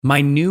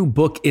My new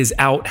book is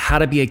out, How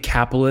to Be a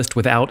Capitalist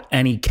Without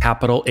Any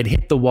Capital. It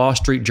hit the Wall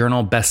Street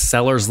Journal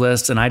bestsellers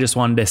list, and I just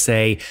wanted to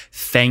say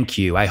thank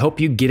you. I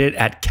hope you get it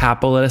at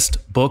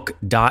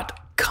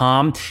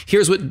capitalistbook.com.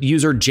 Here's what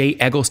user Jay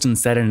Eggleston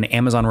said in an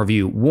Amazon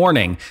review.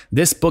 Warning,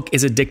 this book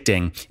is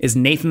addicting. Is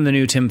Nathan the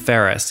new Tim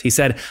Ferriss? He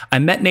said, I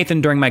met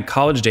Nathan during my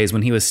college days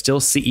when he was still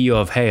CEO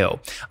of Heyo.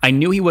 I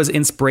knew he was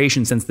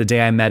inspiration since the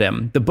day I met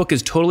him. The book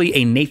is totally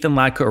a Nathan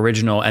Latka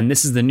original, and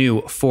this is the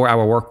new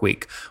 4-Hour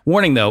Workweek.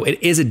 Warning though, it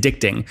is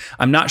addicting.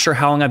 I'm not sure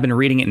how long I've been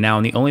reading it now,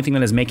 and the only thing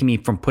that is making me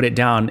from put it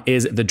down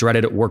is the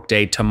dreaded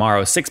workday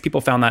tomorrow. 6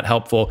 people found that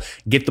helpful.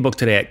 Get the book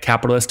today at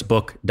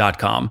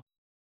capitalistbook.com.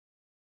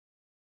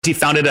 He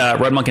founded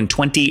Roadmonk in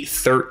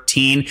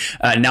 2013,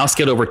 now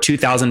scaled over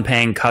 2,000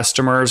 paying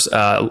customers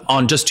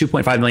on just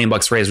 $2.5 million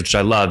raised, which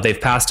I love. They've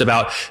passed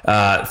about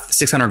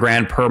 600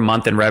 grand per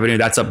month in revenue.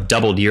 That's up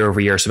doubled year over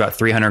year. So about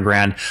 300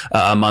 grand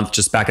a month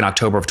just back in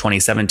October of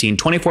 2017.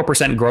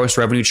 24% gross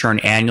revenue churn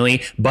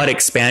annually, but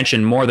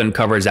expansion more than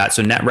covers that.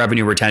 So net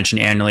revenue retention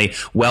annually,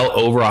 well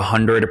over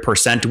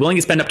 100%. Willing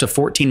to spend up to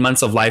 14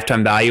 months of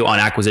lifetime value on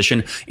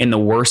acquisition in the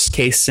worst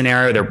case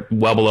scenario. They're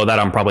well below that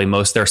on probably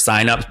most of their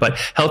signups, but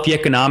healthy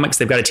economics.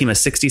 They've got a team of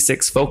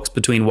 66 folks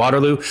between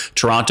Waterloo,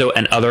 Toronto,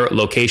 and other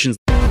locations.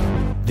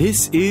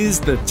 This is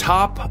the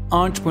Top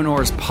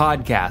Entrepreneurs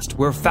Podcast,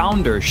 where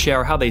founders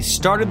share how they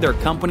started their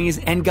companies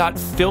and got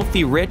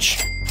filthy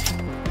rich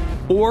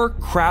or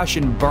crash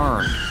and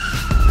burn.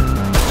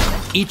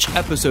 Each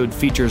episode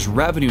features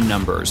revenue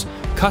numbers,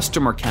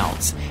 customer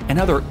counts, and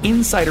other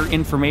insider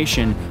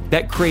information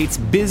that creates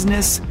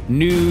business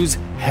news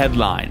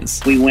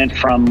headlines. We went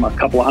from a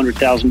couple of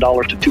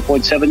 $100,000 to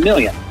 $2.7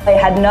 million. I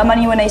had no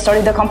money when I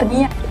started the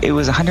company. It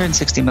was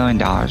 $160 million,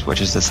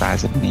 which is the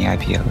size of many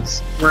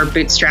IPOs. We're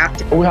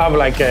bootstrapped. We have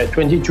like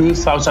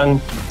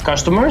 22,000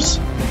 customers.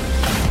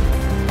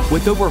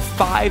 With over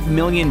 5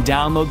 million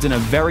downloads in a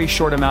very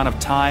short amount of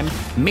time,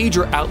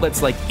 major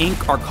outlets like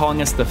Inc. are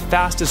calling us the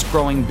fastest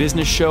growing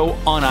business show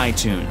on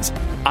iTunes.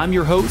 I'm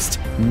your host,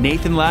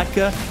 Nathan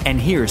Latka,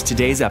 and here's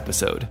today's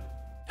episode.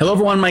 Hello,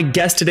 everyone. My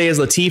guest today is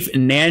Latif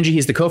Nanji.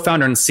 He's the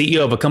co-founder and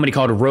CEO of a company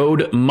called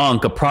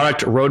Roadmonk, a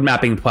product road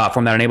mapping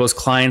platform that enables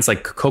clients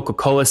like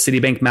Coca-Cola,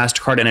 Citibank,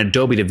 MasterCard, and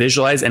Adobe to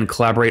visualize and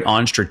collaborate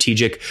on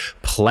strategic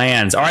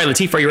plans. All right,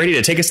 Latif, are you ready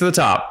to take us to the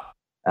top?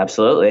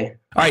 Absolutely.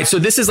 All right. So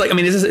this is like,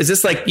 is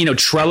this like,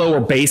 Trello or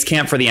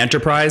Basecamp for the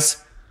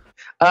enterprise?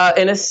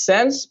 In a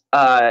sense,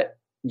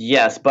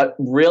 yes. But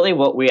really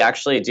what we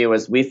actually do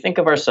is we think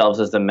of ourselves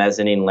as the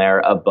mezzanine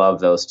layer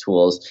above those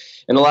tools.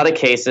 In a lot of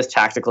cases,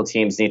 tactical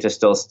teams need to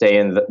still stay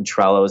in the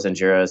Trellos and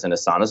Jiras and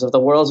Asanas of the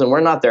world, and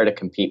we're not there to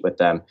compete with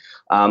them.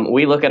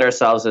 We look at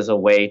ourselves as a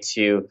way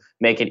to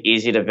make it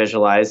easy to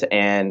visualize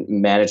and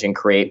manage and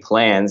create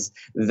plans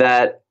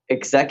that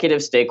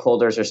executive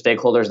stakeholders or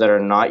stakeholders that are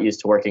not used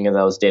to working in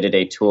those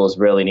day-to-day tools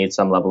really need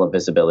some level of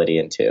visibility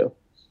into.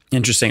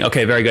 Interesting.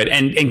 Okay, very good.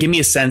 And give me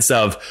a sense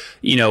of,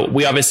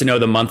 we obviously know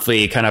the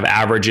monthly kind of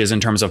averages in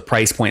terms of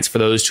price points for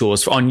those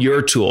tools. On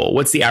your tool,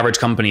 what's the average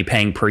company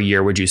paying per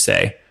year, would you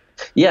say?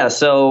 Yeah,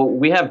 so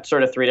we have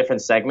sort of 3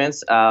 different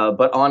segments,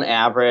 but on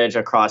average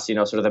across,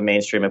 sort of the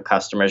mainstream of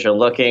customers, you're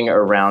looking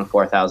around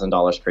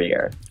 $4,000 per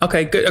year.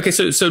 Okay, good. Okay,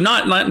 so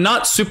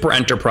not super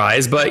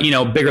enterprise, but,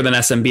 bigger than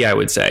SMB, I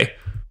would say.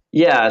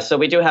 Yeah, so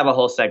we do have a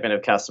whole segment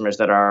of customers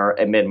that are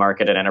a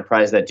mid-market and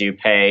enterprise that do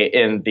pay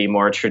in the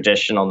more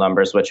traditional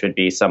numbers, which would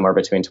be somewhere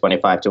between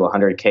 25 to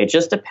 100K,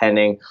 just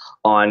depending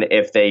on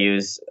if they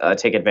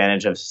take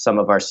advantage of some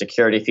of our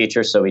security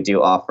features. So we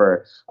do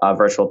offer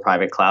virtual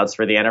private clouds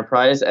for the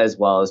enterprise, as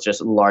well as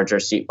just larger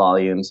seat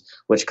volumes,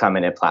 which come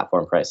in at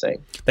platform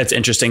pricing. That's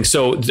interesting.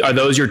 So are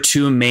those your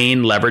 2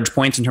 main leverage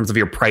points in terms of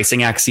your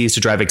pricing axes to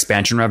drive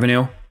expansion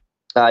revenue?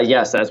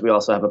 Yes, as we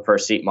also have a per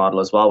seat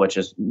model as well, which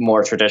is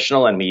more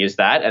traditional, and we use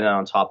that. And then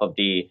on top of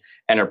the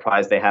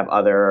enterprise, they have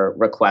other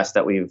requests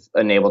that we've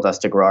enabled us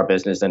to grow our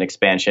business and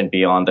expansion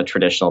beyond the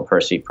traditional per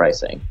seat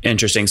pricing.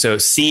 Interesting. So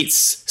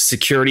seats,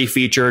 security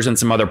features, and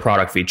some other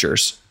product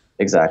features.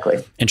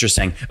 Exactly.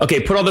 Interesting. Okay,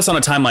 put all this on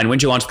a timeline. When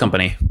did you launch the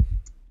company?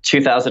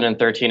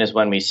 2013 is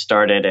when we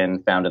started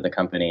and founded the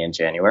company in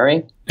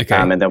January. Okay.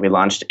 And then we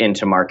launched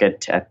into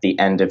market at the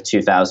end of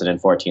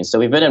 2014. So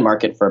we've been in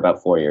market for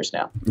about 4 years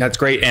now. That's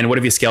great. And what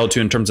have you scaled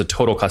to in terms of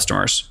total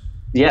customers?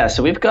 Yeah,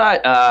 so we've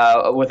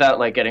got, without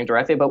getting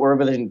directly, but we're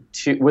within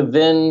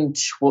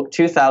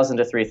 2,000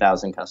 to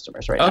 3,000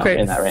 customers right now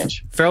in that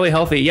range. Fairly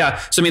healthy, yeah.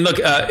 So I mean, look,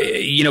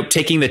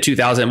 taking the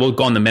 2,000, we'll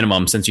go on the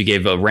minimum since you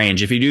gave a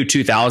range. If you do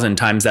 2,000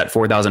 times that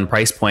 4,000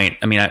 price point,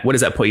 I mean, what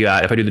does that put you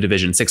at? If I do the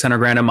division, 600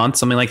 grand a month,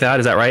 something like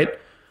that. Is that right?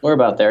 We're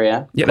about there,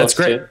 yeah. Yeah, that's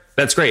great.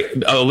 That's great.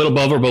 A little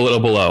above or a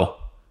little below?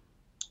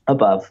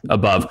 Above.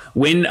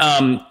 When,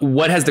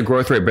 what has the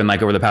growth rate been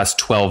like over the past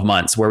 12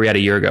 months? Where were we at a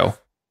year ago?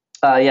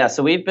 Yeah,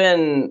 so we've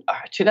been,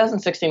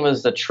 2016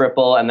 was the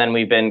triple, and then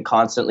we've been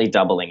constantly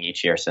doubling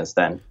each year since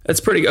then. That's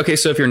pretty, okay,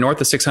 so if you're north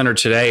of 600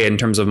 today in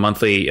terms of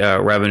monthly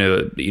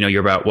revenue,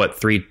 you're about, what,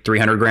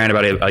 300 grand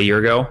about a year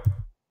ago?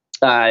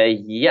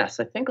 Yes,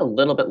 I think a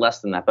little bit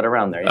less than that, but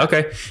around there. Yeah.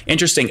 Okay,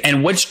 interesting.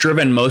 And what's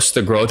driven most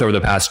of the growth over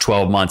the past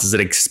 12 months? Is it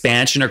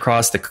expansion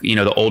across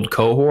the old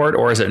cohort,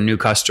 or is it new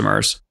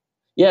customers?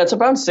 Yeah, it's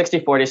about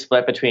 60-40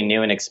 split between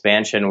new and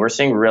expansion. We're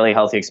seeing really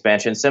healthy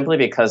expansion simply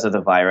because of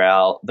the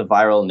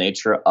viral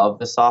nature of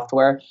the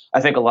software.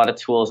 I think a lot of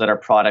tools that are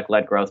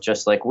product-led growth,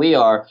 just like we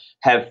are,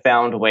 have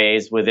found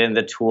ways within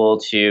the tool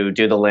to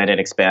do the land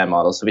and expand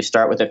model. So we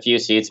start with a few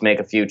seats, make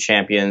a few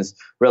champions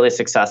really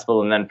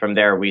successful, and then from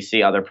there we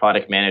see other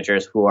product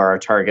managers who are our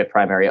target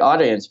primary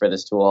audience for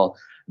this tool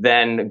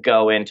then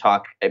go and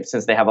talk,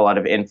 since they have a lot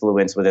of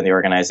influence within the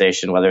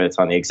organization, whether it's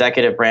on the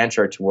executive branch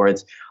or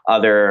towards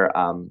other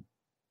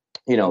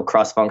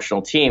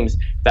cross-functional teams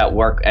that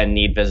work and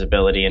need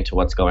visibility into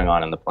what's going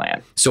on in the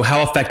plan. So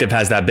how effective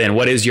has that been?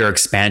 What is your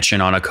expansion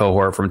on a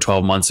cohort from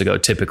 12 months ago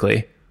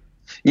typically?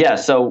 Yeah,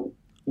 so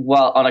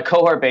on a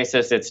cohort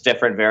basis, it's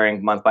different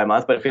varying month by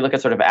month. But if you look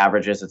at sort of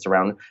averages, it's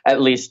around at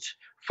least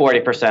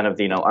 40% of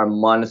our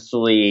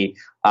monthly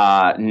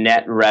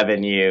net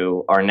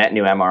revenue or net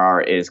new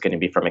MRR is going to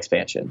be from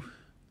expansion.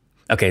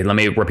 Okay, let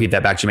me repeat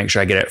that back to make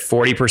sure I get it.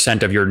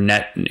 40% of your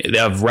net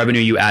of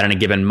revenue you add in a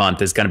given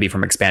month is going to be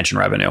from expansion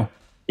revenue.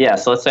 Yeah,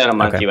 so let's say on a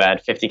month you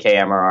add 50K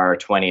MRR,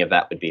 20 of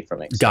that would be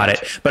from expansion. Got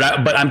it.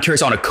 But I'm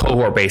curious on a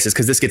cohort basis,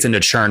 because this gets into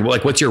churn.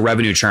 Like, what's your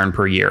revenue churn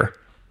per year?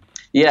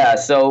 Yeah,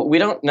 so we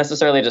don't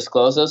necessarily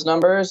disclose those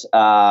numbers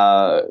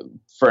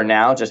for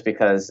now, just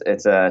because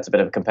it's a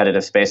bit of a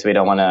competitive space. We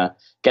don't want to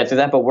get through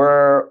that, but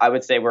I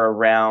would say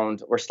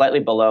we're slightly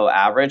below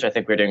average. I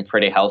think we're doing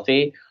pretty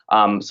healthy.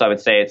 So I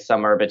would say it's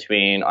somewhere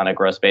between, on a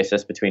gross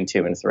basis, between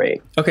 2 and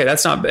 3. Okay,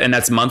 and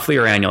that's monthly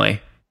or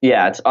annually?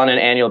 Yeah, it's on an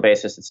annual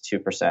basis, it's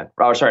 2%.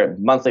 Oh, sorry,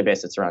 monthly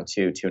basis, it's around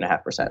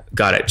 2.5%.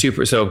 Got it.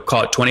 2%. So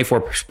call it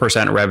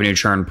 24% revenue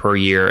churn per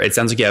year. It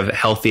sounds like you have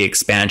healthy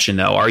expansion,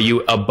 though. Are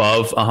you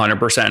above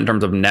 100% in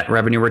terms of net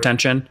revenue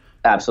retention?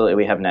 Absolutely,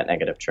 we have net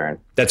negative churn.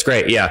 That's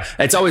great. Yeah,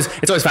 it's always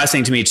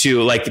fascinating to me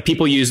too. Like,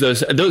 people use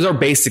those. Those are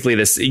basically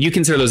this. You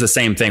consider those the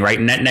same thing, right?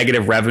 Net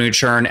negative revenue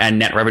churn and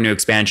net revenue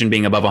expansion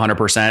being above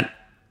 100%.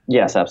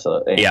 Yes,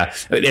 absolutely. Yeah,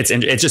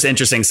 it's just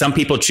interesting. Some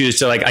people choose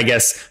to, like, I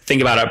guess, think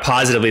about it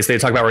positively, so they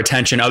talk about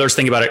retention. Others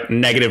think about it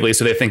negatively,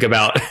 so they think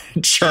about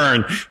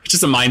churn. It's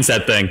just a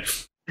mindset thing.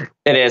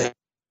 It is.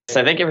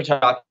 So I think if you're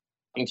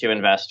talking to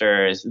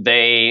investors,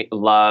 they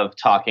love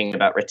talking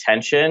about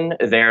retention.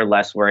 They're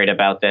less worried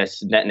about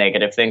this net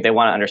negative thing. They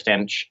want to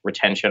understand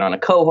retention on a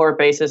cohort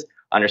basis,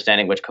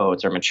 understanding which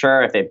cohorts are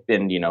mature, if they've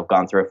been,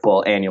 gone through a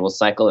full annual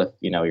cycle, if,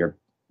 you're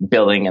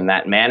billing in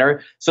that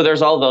manner. So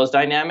there's all those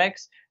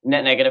dynamics.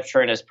 Net negative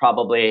churn is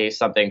probably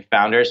something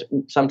founders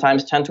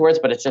sometimes tend towards,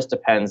 but it just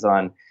depends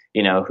on,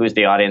 who's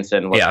the audience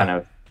and what kind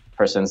of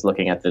person's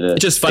looking at the.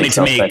 It's just funny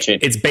to me.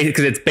 It's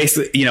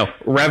basically,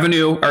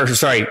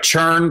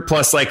 churn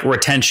plus like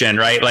retention,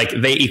 right? Like,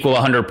 they equal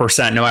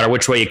 100% no matter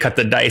which way you cut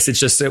the dice. It's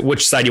just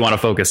which side you want to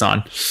focus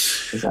on.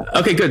 Exactly.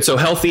 Okay, good. So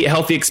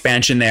healthy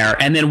expansion there.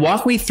 And then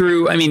walk me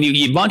through, I mean,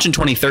 you launched in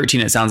 2013.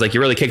 It sounds like you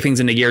really kicked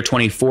things into gear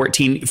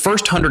 2014.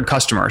 First 100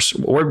 customers,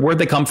 where'd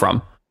they come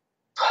from?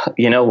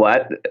 You know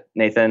what,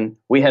 Nathan?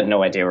 We had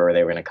no idea where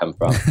they were going to come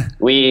from.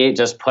 We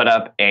just put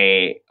up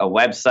a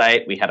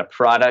website. We had a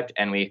product,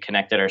 and we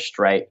connected our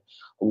Stripe,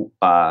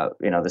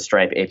 the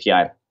Stripe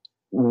API.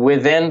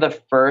 Within the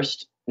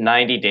first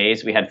 90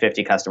 days, we had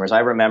 50 customers. I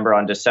remember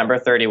on December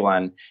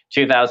 31,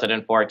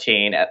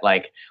 2014,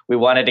 we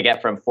wanted to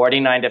get from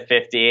 49 to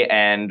 50,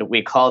 and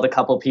we called a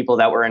couple people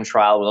that were in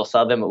trial.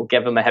 We'll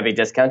give them a heavy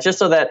discount, just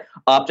so that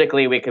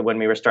optically we could, when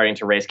we were starting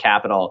to raise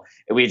capital,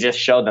 we just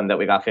showed them that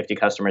we got 50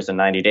 customers in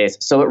 90 days.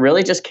 So it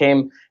really just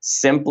came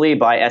simply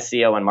by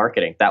SEO and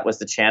marketing. That was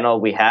the channel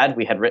we had.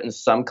 We had written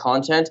some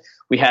content.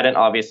 We hadn't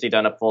obviously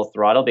done a full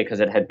throttle because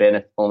it had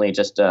been only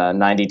just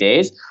 90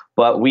 days,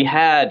 but we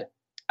had,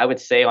 I would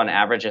say, on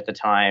average at the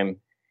time,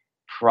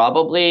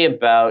 probably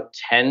about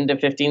 10 to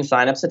 15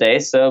 signups a day.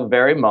 So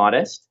very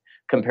modest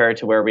compared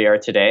to where we are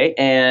today.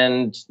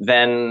 And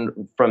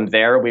then from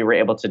there, we were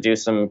able to do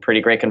some pretty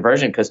great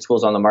conversion because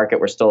tools on the market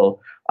were still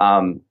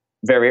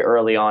very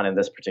early on in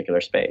this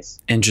particular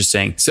space.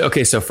 Interesting. So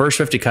first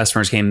 50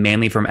 customers came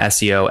mainly from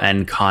SEO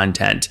and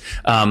content.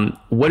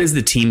 What is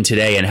the team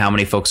today, and how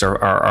many folks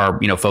are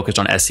focused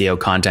on SEO,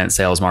 content,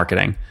 sales,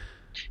 marketing?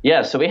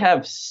 Yeah, so we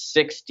have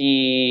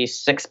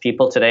 66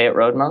 people today at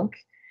RoadMonk,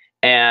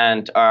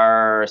 and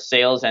our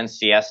sales and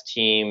CS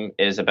team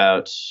is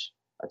about,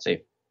 I'd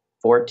say,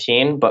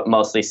 14, but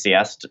mostly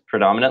CS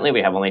predominantly.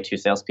 We have only 2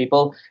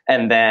 salespeople,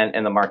 and then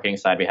in the marketing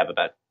side, we have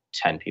about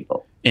 10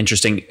 people.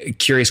 Interesting.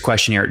 Curious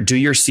question here. Do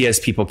your CS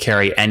people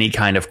carry any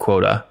kind of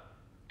quota?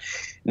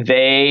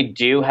 They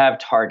do have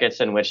targets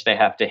in which they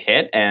have to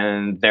hit,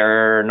 and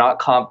they're not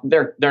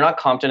they're not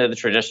comped into the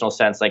traditional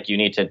sense, like you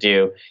need to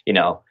do,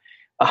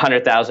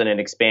 100,000 in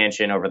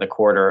expansion over the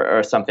quarter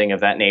or something of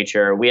that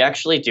nature. We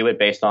actually do it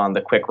based on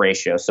the quick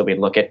ratio. So we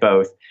look at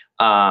both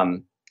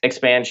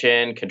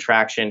expansion,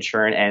 contraction,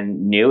 churn,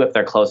 and new if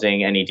they're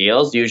closing any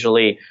deals.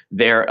 Usually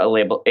they're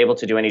able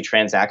to do any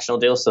transactional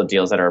deals, so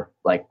deals that are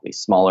likely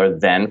smaller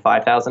than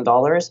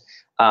 $5,000.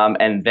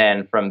 And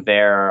then from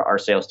there, our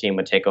sales team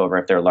would take over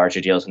if they're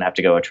larger deals and have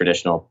to go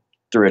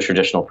through a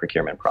traditional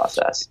procurement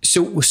process.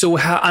 So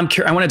how,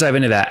 I want to dive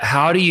into that.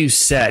 How do you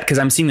set, because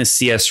I'm seeing the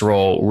CS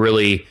role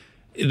really,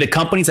 the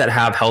companies that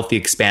have healthy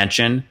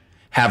expansion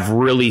have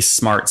really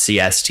smart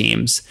CS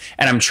teams.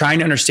 And I'm trying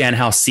to understand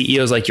how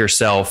CEOs like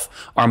yourself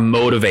are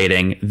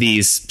motivating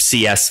these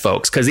CS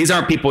folks, because these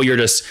aren't people you're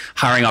just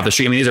hiring off the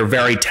street. I mean, these are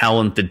very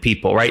talented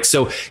people, right?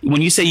 So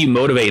when you say you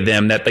motivate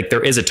them, that like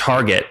there is a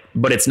target,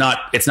 but it's not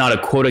a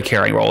quota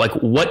carrying role. Like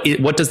what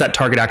does that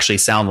target actually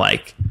sound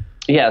like?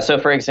 Yeah. So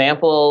for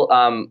example,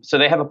 so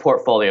they have a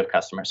portfolio of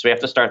customers. So we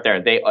have to start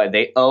there.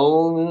 They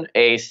own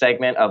a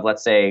segment of,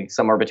 let's say,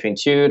 somewhere between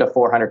 200 to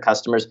 400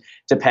 customers,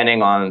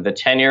 depending on the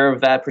tenure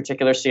of that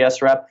particular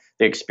CS rep,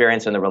 the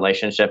experience and the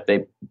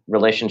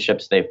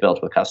relationships they've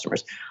built with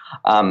customers.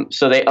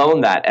 So they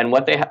own that. And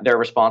what they're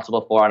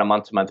responsible for on a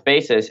month-to-month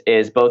basis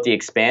is both the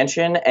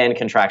expansion and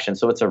contraction.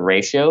 So it's a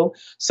ratio.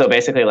 So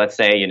basically, let's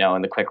say,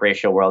 in the quick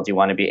ratio world, you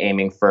want to be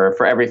aiming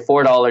for every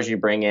 $4 you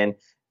bring in,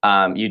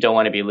 you don't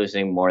want to be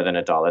losing more than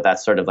 $1.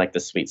 That's sort of like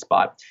the sweet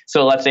spot.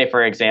 So let's say,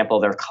 for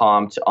example, they're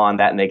comped on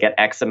that and they get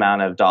X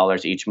amount of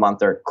dollars each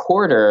month or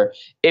quarter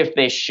if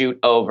they shoot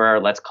over,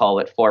 let's call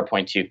it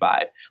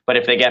 4.25. But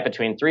if they get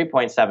between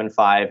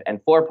 3.75 and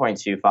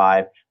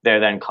 4.25, they're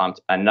then comped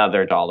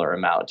another dollar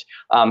amount.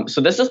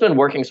 So this has been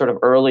working sort of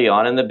early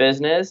on in the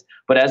business.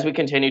 But as we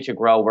continue to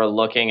grow, we're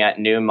looking at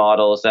new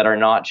models that are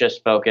not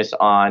just focused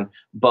on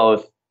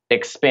both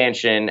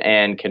expansion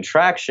and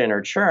contraction or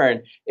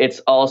churn.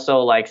 It's also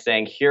like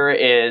saying, here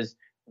is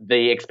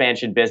the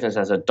expansion business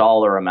as a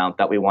dollar amount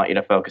that we want you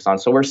to focus on.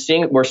 So we're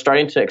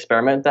starting to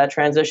experiment that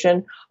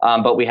transition,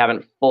 but we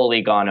haven't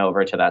fully gone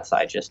over to that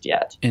side just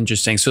yet.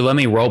 Interesting. So let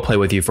me role play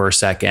with you for a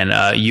second.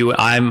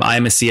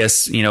 I'm a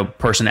CS,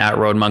 person at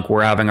Roadmonk.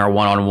 We're having our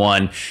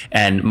one-on-one,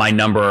 and my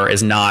number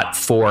is not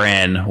 4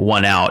 in,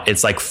 1 out.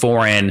 It's like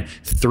 4 in,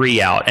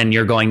 3 out. And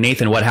you're going,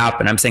 Nathan, what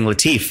happened? I'm saying,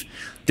 Latif,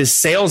 this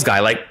sales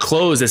guy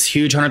closed this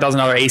huge $100,000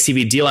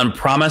 ACV deal and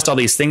promised all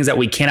these things that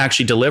we can't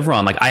actually deliver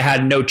on. I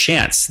had no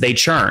chance. They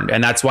churned.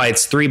 And that's why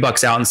it's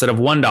 $3 out instead of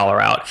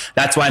 $1 out.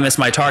 That's why I missed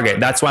my target.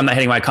 That's why I'm not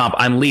hitting my comp.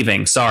 I'm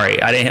leaving.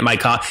 Sorry. I didn't hit my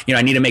comp.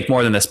 I need to make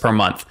more than this per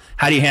month.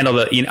 How do you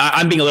handle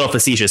I'm being a little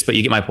facetious, but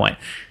you get my point.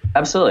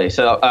 Absolutely.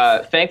 So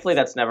thankfully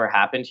that's never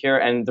happened here.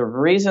 And the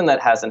reason that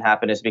hasn't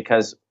happened is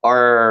because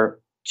our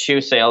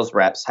 2 sales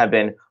reps have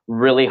been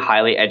really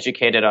highly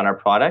educated on our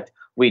product.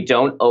 We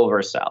don't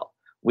oversell.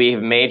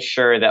 We've made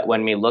sure that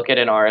when we look at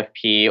an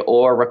RFP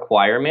or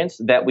requirements,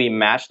 that we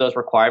match those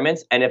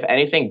requirements. And if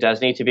anything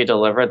does need to be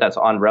delivered that's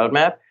on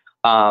roadmap,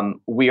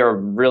 we are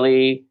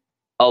really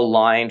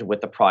aligned with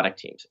the product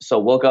teams. So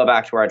we'll go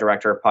back to our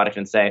director of product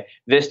and say,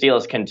 this deal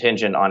is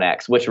contingent on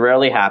X, which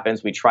rarely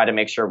happens. We try to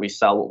make sure we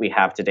sell what we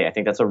have today. I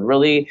think that's a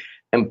really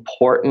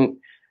important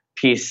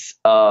piece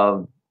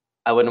of,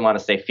 I wouldn't want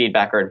to say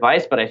feedback or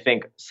advice, but I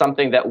think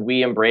something that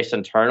we embrace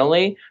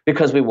internally,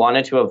 because we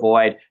wanted to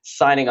avoid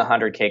signing a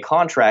 $100K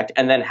contract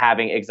and then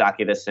having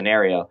exactly this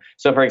scenario.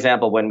 So for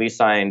example, when we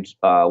signed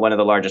one of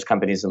the largest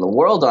companies in the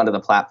world onto the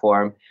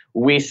platform,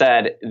 we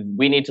said,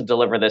 we need to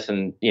deliver this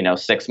in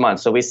 6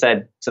 months. So we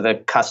said to the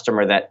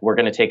customer that we're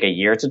going to take a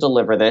year to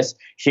deliver this.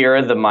 Here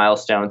are the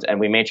milestones, and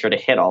we made sure to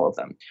hit all of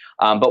them.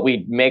 But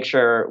we make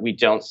sure we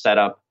don't set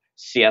up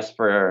CS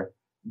for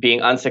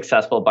being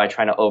unsuccessful by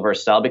trying to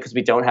oversell, because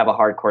we don't have a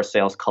hardcore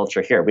sales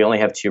culture here. We only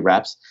have 2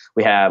 reps.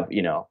 We have,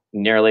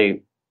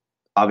 nearly,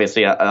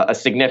 obviously, a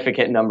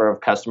significant number of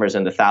customers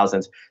in the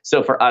thousands.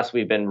 So for us,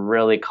 we've been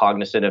really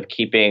cognizant of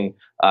keeping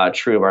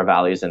true to our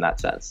values in that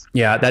sense.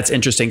 Yeah, that's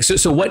interesting.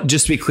 So what,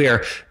 just to be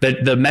clear,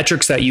 the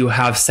metrics that you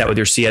have set with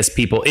your CS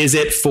people, is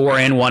it 4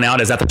 in, 1 out?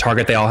 Is that the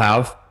target they all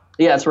have?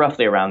 Yeah, it's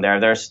roughly around there.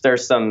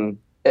 There's some,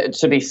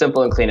 to be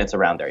simple and clean, it's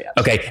around there, yes.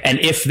 Okay. And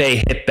if they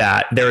hit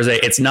that,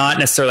 it's not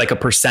necessarily like a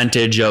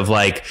percentage of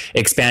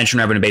expansion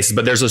revenue basis,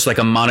 but there's just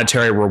a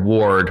monetary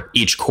reward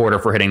each quarter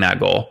for hitting that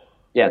goal.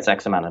 Yeah, it's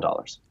X amount of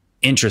dollars.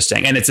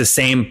 Interesting. And it's the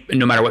same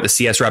no matter what the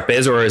CS rep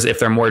is, or is if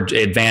they're more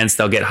advanced,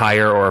 they'll get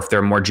higher, or if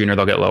they're more junior,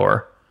 they'll get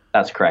lower?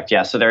 That's correct.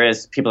 Yeah. So there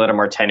is people that are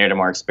more tenured and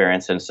more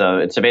experienced. And so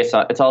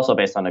it's also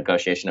based on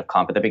negotiation of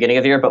comp at the beginning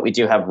of the year, but we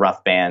do have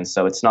rough bands.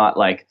 So it's not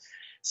like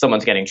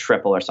someone's getting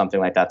triple or something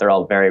like that. They're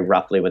all very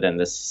roughly within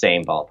the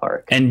same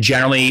ballpark. And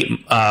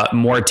generally,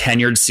 more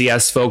tenured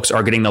CS folks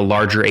are getting the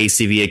larger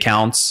ACV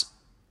accounts?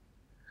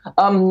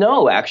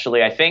 No,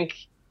 actually. I think,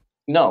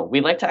 no.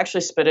 We like to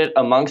actually split it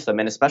amongst them.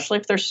 And especially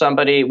if there's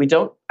somebody, we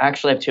don't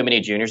actually have too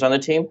many juniors on the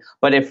team,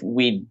 but if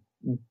we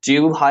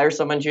do hire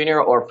someone junior,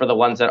 or for the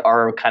ones that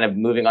are kind of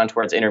moving on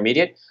towards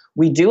intermediate,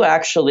 we do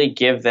actually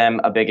give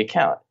them a big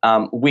account.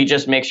 We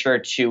just make sure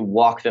to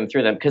walk them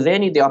through them, because they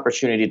need the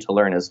opportunity to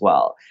learn as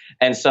well.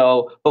 And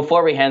so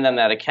before we hand them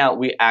that account,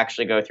 we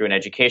actually go through an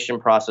education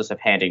process of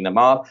handing them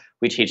off.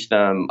 We teach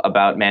them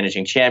about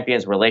managing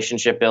champions,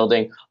 relationship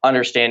building,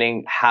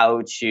 understanding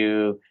how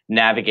to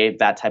navigate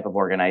that type of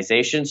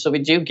organization. So we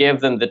do give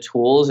them the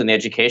tools and the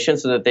education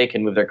so that they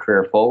can move their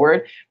career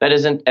forward.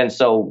 And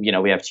so,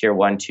 we have tier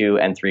 1, 2,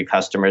 and 3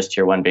 customers,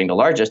 tier 1 being the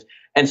largest.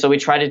 And so we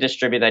try to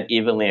distribute that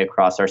evenly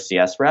across our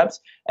CS reps.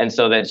 And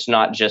so that it's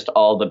not just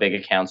all the big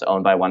accounts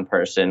owned by one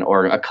person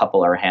or a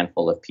couple or a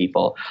handful of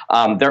people.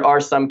 There are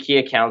some key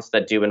accounts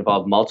that do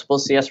involve multiple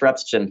CS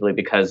reps simply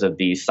because of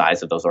the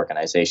size of those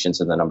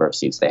organizations and the number of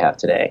seats they have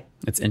today.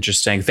 It's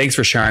interesting. Thanks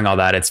for sharing all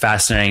that. It's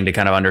fascinating to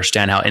kind of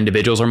understand how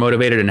individuals are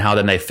motivated and how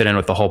then they fit in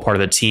with the whole part of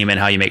the team and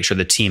how you make sure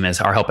the team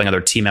are helping other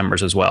team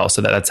members as well.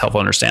 So that's helpful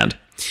to understand.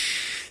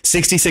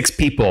 66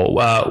 people,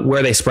 where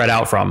are they spread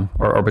out from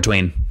or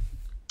between?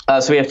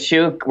 So we have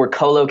two, we're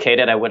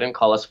co-located. I wouldn't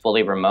call us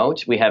fully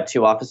remote. We have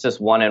two offices,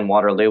 one in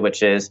Waterloo,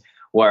 which is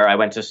where I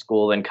went to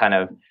school and kind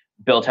of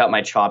built out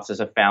my chops as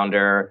a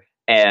founder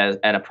and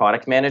a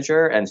product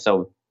manager. And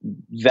so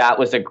that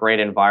was a great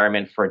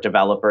environment for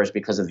developers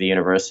because of the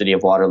University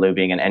of Waterloo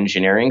being an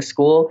engineering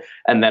school.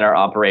 And then our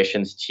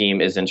operations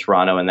team is in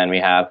Toronto. And then we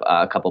have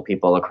a couple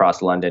people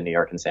across London, New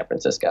York, and San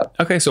Francisco.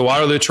 Okay, so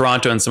Waterloo,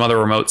 Toronto, and some other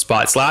remote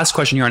spots. Last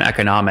question here on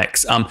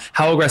economics.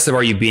 How aggressive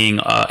are you being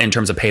in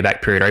terms of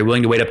payback period? Are you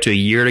willing to wait up to a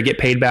year to get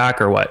paid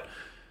back or what?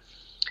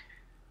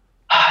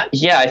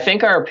 Yeah, I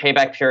think our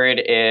payback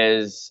period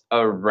is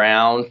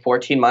around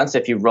 14 months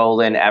if you roll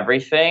in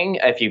everything.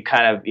 If you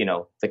kind of,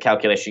 the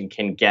calculation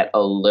can get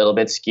a little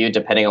bit skewed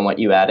depending on what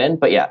you add in.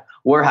 But yeah,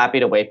 we're happy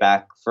to wait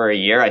back for a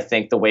year. I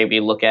think the way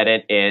we look at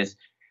it is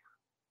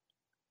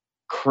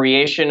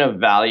creation of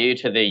value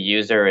to the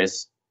user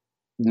is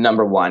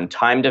number one,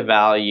 time to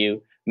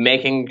value,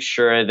 making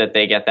sure that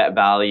they get that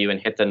value and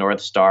hit the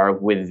North Star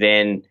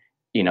within,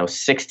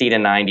 60 to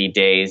 90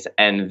 days.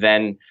 And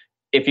then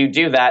if you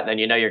do that, then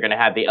you're going to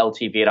have the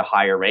LTV at a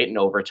higher rate, and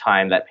over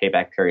time that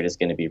payback period is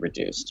going to be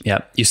reduced.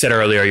 Yeah, you said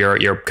earlier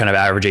your kind of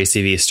average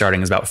ACV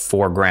starting is about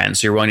 $4,000,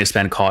 so you're willing to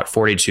spend, call it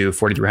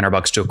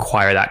 $4,300 to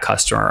acquire that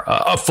customer.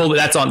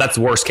 That's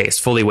worst case,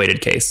 fully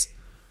weighted case.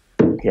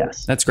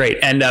 Yes, that's great.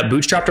 And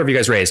bootstrapped, or have you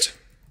guys raised?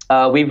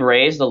 We've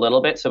raised a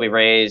little bit, so we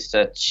raised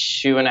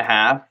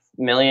 $2.5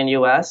 million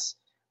US,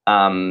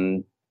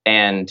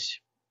 and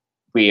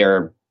we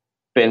are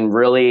been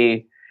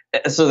really.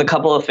 So there's a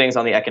couple of things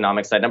on the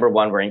economic side. Number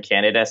one, we're in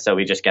Canada, so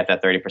we just get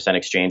that 30%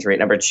 exchange rate.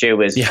 Number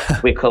two is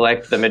we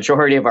collect the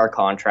majority of our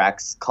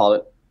contracts, call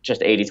it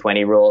just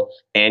 80-20 rule,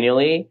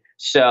 annually.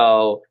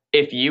 So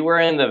if you were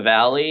in the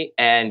Valley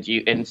and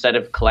you, instead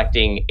of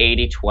collecting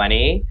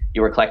 80-20,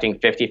 you were collecting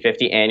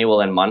 50-50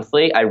 annual and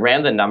monthly, I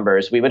ran the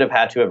numbers. We would have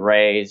had to have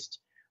raised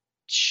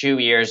 2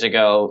 years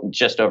ago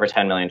just over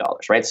 $10 million,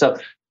 right? So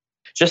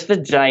just the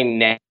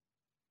dynamics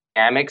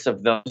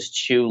of those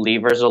two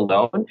levers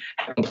alone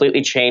have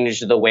completely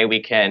changed the way we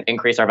can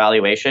increase our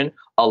valuation,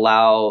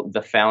 allow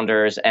the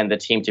founders and the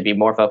team to be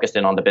more focused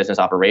in on the business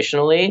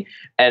operationally,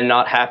 and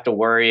not have to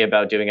worry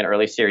about doing an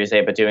early Series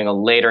A, but doing a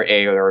later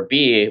A or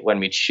B when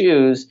we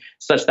choose,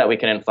 such that we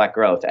can inflect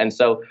growth. And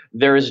so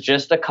there's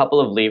just a couple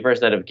of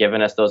levers that have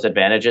given us those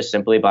advantages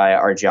simply by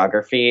our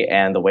geography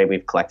and the way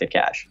we've collected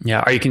cash. Yeah.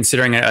 Are you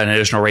considering an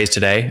additional raise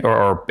today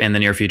or in the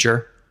near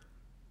future?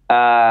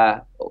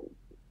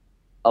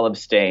 I'll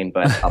abstain,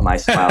 but my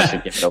smile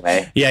should give it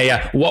away.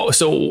 Yeah. Well,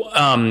 so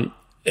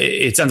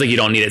it sounds like you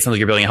don't need it. It sounds like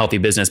you're building a healthy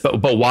business,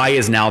 but why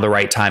is now the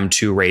right time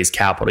to raise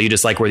capital? You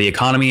just like where the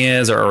economy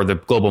is or the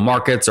global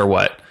markets or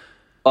what?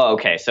 Oh,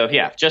 okay. So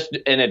yeah, just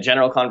in a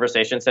general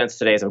conversation sense,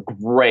 today is a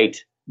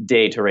great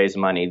day to raise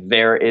money.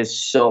 There is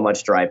so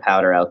much dry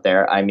powder out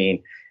there. I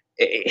mean,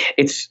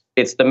 it's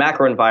the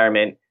macro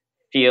environment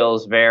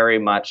feels very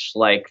much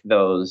like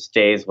those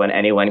days when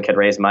anyone could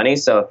raise money.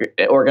 So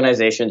if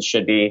organizations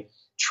should be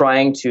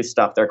trying to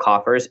stuff their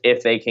coffers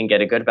if they can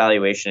get a good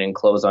valuation and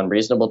close on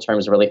reasonable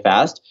terms really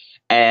fast,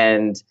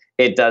 and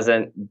it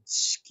doesn't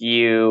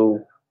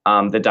skew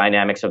the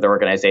dynamics of their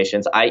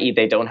organizations, i.e.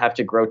 they don't have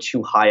to grow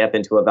too high up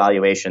into a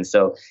valuation.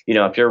 So,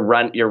 if your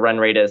run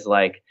rate is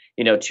like,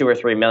 2 or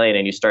 3 million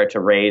and you start to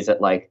raise at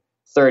like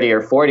 30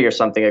 or 40 or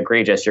something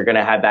egregious, you're going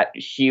to have that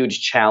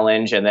huge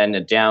challenge and then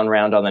a down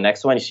round on the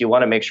next one. So you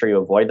want to make sure you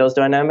avoid those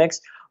dynamics.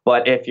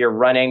 But if you're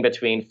running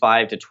between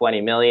 5 to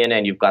 20 million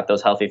and you've got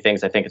those healthy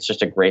things, I think it's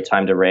just a great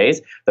time to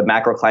raise. The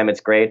macro climate's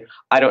great.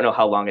 I don't know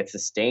how long it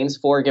sustains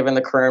for given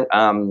the current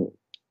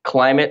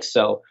climate.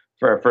 So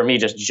for me,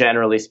 just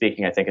generally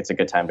speaking, I think it's a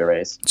good time to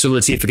raise. So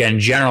let's see if,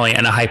 again, generally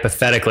and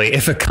hypothetically,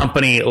 if a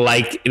company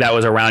like that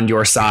was around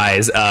your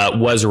size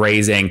was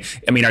raising,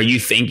 are you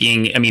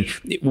thinking,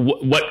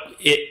 what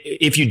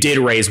if you did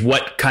raise,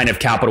 what kind of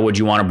capital would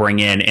you want to bring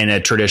in a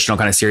traditional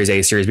kind of Series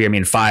A, Series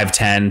B? 5,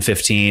 10,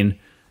 15?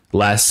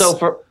 Less? So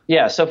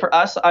for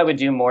us, I would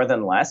do more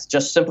than less,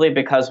 just simply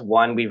because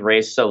one, we've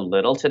raised so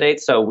little to date.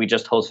 So we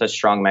just hold such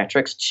strong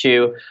metrics.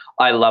 Two,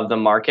 I love the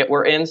market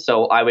we're in.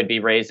 So I would be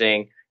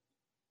raising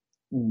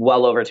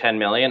well over 10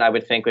 million, I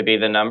would think would be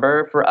the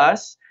number for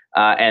us.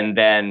 And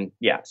then,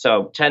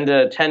 so 10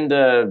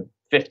 to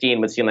 15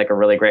 would seem like a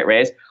really great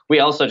raise. We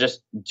also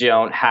just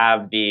don't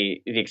have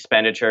the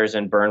expenditures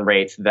and burn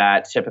rates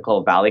that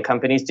typical Valley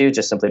companies do,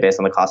 just simply based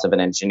on the cost of an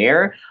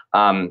engineer.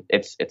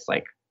 It's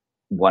like,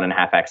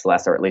 1.5x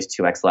less, or at least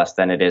 2x less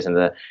than it is in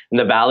the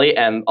Valley.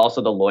 And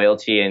also the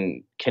loyalty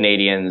in the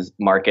Canadian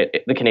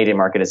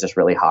market is just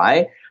really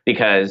high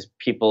because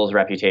people's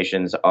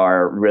reputations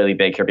are really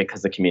big here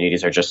because the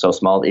communities are just so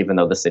small, even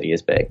though the city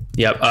is big.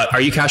 Yep.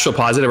 Are you cash flow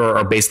positive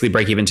or basically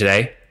break even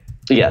today?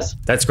 Yes.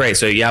 That's great.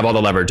 So you have all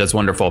the leverage. That's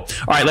wonderful. All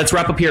right, let's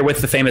wrap up here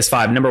with the famous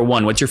 5. Number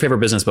 1, what's your favorite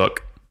business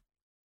book?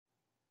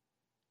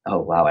 Oh,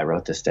 wow. I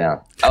wrote this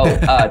down.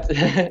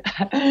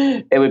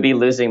 It would be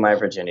Losing My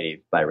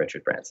Virginity by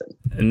Richard Branson.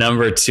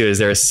 Number 2, is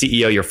there a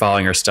CEO you're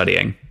following or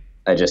studying?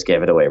 I just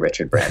gave it away,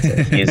 Richard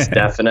Branson. He's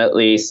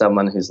definitely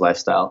someone whose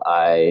lifestyle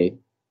I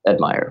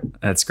admire.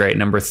 That's great.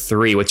 Number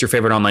 3, what's your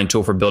favorite online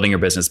tool for building your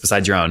business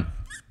besides your own?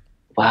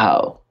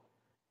 Wow.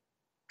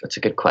 That's a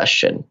good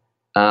question.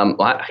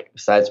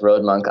 Besides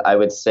RoadMonk, I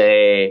would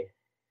say...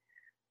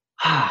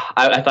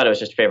 I thought it was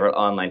just favorite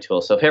online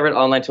tool. So favorite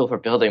online tool for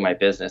building my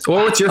business.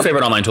 Well, what's your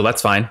favorite online tool?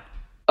 That's fine.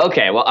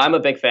 Okay, well, I'm a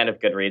big fan of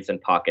Goodreads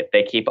and Pocket.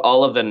 They keep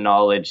all of the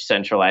knowledge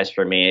centralized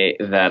for me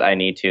that I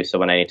need to. So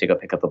when I need to go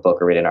pick up a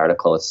book or read an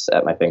article, it's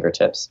at my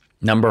fingertips.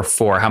 Number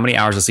 4, how many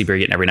hours of sleep are you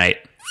getting every night?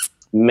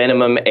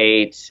 Minimum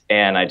 8,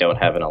 and I don't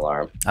have an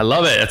alarm. I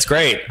love it. That's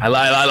great. I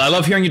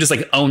love hearing you just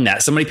like own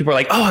that. So many people are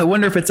like, oh, I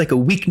wonder if it's like a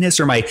weakness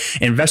or my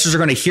investors are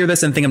going to hear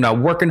this and think I'm not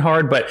working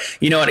hard. But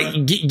you know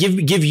what?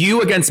 Give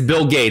you against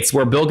Bill Gates,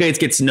 where Bill Gates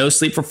gets no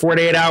sleep for 4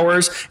 to 8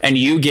 hours and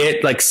you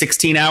get like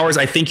 16 hours.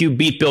 I think you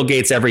beat Bill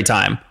Gates every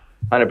time.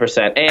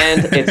 100%.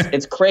 And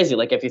it's crazy.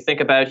 Like if you think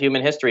about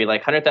human history,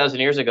 like 100,000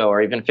 years ago,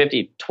 or even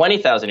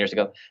 20,000 years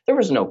ago, there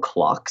was no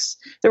clocks.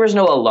 There was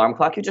no alarm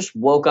clock. You just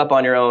woke up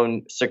on your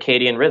own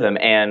circadian rhythm.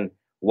 And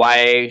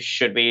why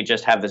should we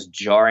just have this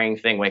jarring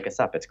thing wake us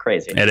up? It's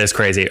crazy. It is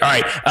crazy. All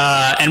right.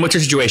 And what's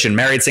your situation?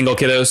 Married, single,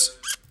 kiddos?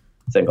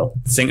 Single.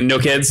 No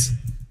kids?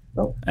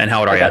 Nope. And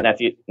how old are you? I got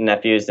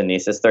nephews and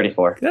nieces,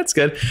 34. That's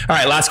good. All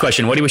right. Last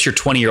question. What do you wish your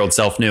 20-year-old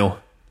self knew?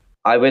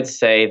 I would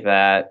say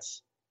that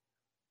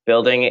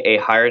building a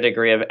higher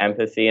degree of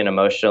empathy and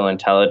emotional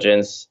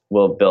intelligence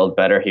will build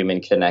better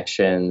human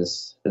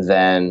connections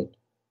than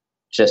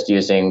just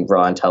using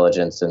raw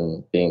intelligence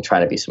and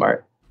trying to be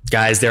smart.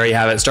 Guys, there you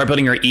have it. Start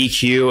building your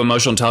EQ,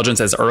 emotional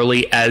intelligence, as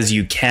early as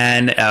you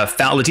can.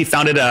 Latif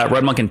founded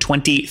RoadMonk in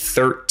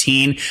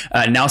 2013.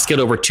 Now scaled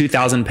over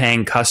 2,000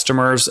 paying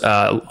customers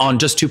on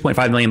just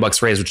 $2.5 million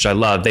raised, which I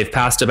love. They've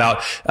passed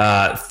about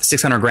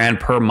 600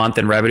 grand per month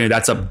in revenue.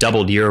 That's up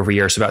doubled year over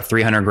year, so about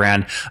 300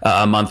 grand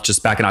a month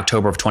just back in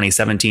October of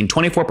 2017.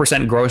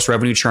 24% gross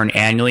revenue churn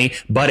annually,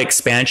 but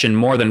expansion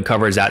more than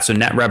covers that. So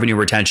net revenue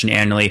retention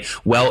annually,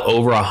 well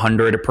over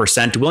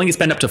 100%. Willing to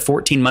spend up to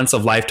 14 months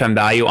of lifetime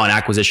value on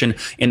acquisition.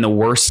 In the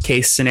worst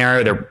case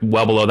scenario, they're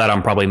well below that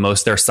on probably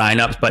most of their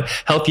signups, but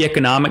healthy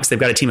economics. They've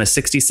got a team of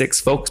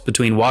 66 folks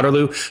between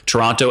Waterloo,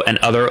 Toronto, and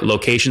other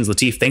locations.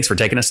 Latif, thanks for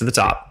taking us to the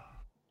top.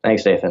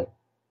 Thanks, Nathan.